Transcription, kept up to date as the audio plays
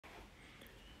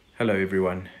Hello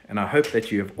everyone, and I hope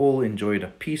that you have all enjoyed a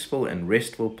peaceful and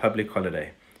restful public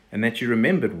holiday, and that you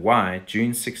remembered why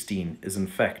June 16 is in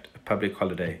fact a public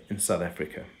holiday in South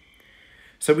Africa.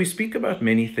 So we speak about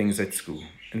many things at school,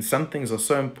 and some things are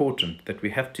so important that we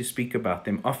have to speak about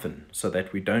them often so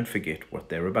that we don't forget what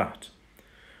they're about.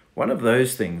 One of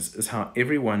those things is how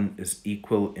everyone is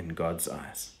equal in God's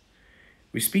eyes.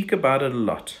 We speak about it a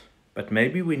lot, but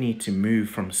maybe we need to move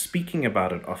from speaking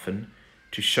about it often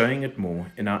to showing it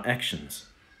more in our actions.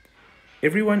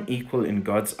 Everyone equal in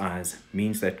God's eyes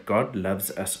means that God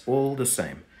loves us all the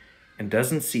same and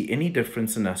doesn't see any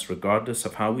difference in us regardless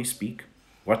of how we speak,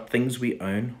 what things we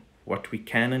own, what we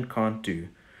can and can't do,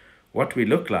 what we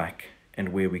look like, and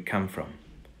where we come from.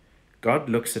 God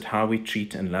looks at how we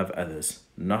treat and love others,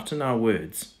 not in our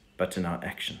words, but in our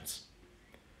actions.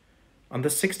 On the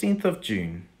 16th of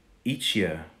June, each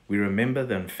year, we remember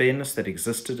the unfairness that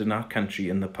existed in our country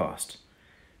in the past.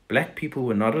 Black people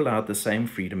were not allowed the same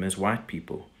freedom as white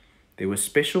people. There were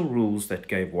special rules that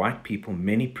gave white people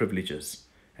many privileges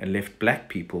and left black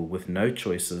people with no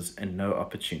choices and no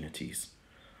opportunities.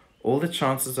 All the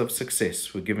chances of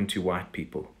success were given to white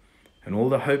people, and all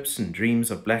the hopes and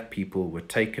dreams of black people were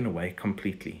taken away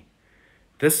completely.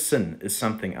 This sin is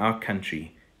something our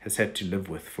country has had to live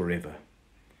with forever.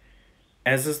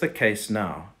 As is the case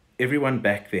now, everyone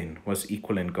back then was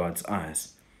equal in God's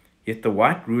eyes. Yet the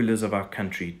white rulers of our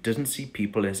country didn't see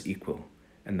people as equal,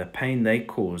 and the pain they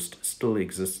caused still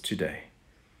exists today.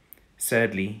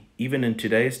 Sadly, even in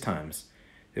today's times,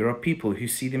 there are people who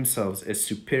see themselves as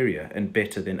superior and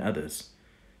better than others.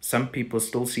 Some people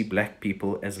still see black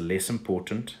people as less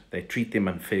important, they treat them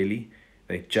unfairly,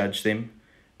 they judge them,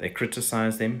 they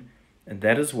criticize them, and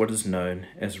that is what is known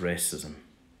as racism.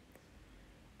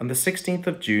 On the 16th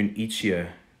of June each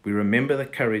year, we remember the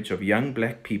courage of young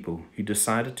black people who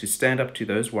decided to stand up to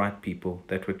those white people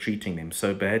that were treating them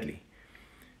so badly.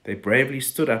 They bravely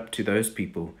stood up to those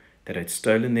people that had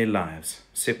stolen their lives,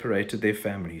 separated their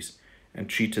families, and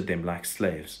treated them like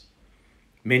slaves.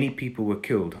 Many people were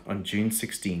killed on June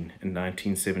 16 in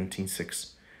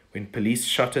 1976 when police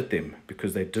shot at them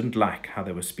because they didn't like how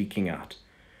they were speaking out.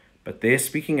 But their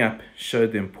speaking up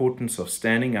showed the importance of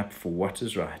standing up for what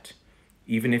is right,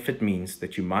 even if it means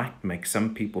that you might make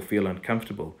some people feel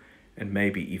uncomfortable and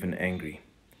maybe even angry.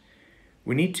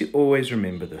 We need to always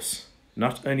remember this,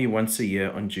 not only once a year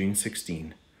on June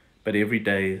 16, but every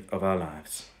day of our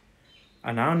lives.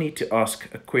 I now need to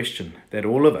ask a question that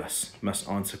all of us must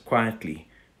answer quietly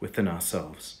within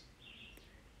ourselves.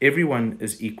 Everyone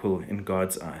is equal in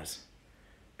God's eyes,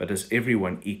 but is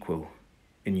everyone equal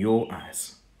in your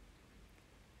eyes?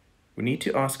 We need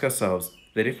to ask ourselves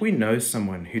that if we know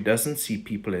someone who doesn't see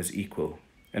people as equal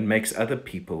and makes other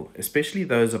people, especially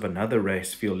those of another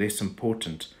race, feel less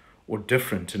important or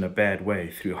different in a bad way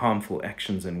through harmful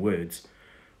actions and words,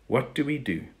 what do we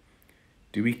do?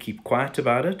 Do we keep quiet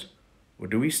about it, or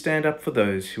do we stand up for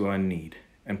those who are in need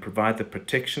and provide the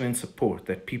protection and support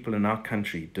that people in our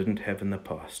country didn't have in the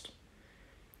past?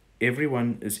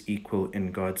 Everyone is equal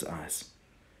in God's eyes,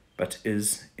 but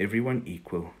is everyone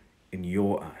equal in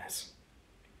your eyes?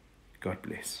 God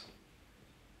bless.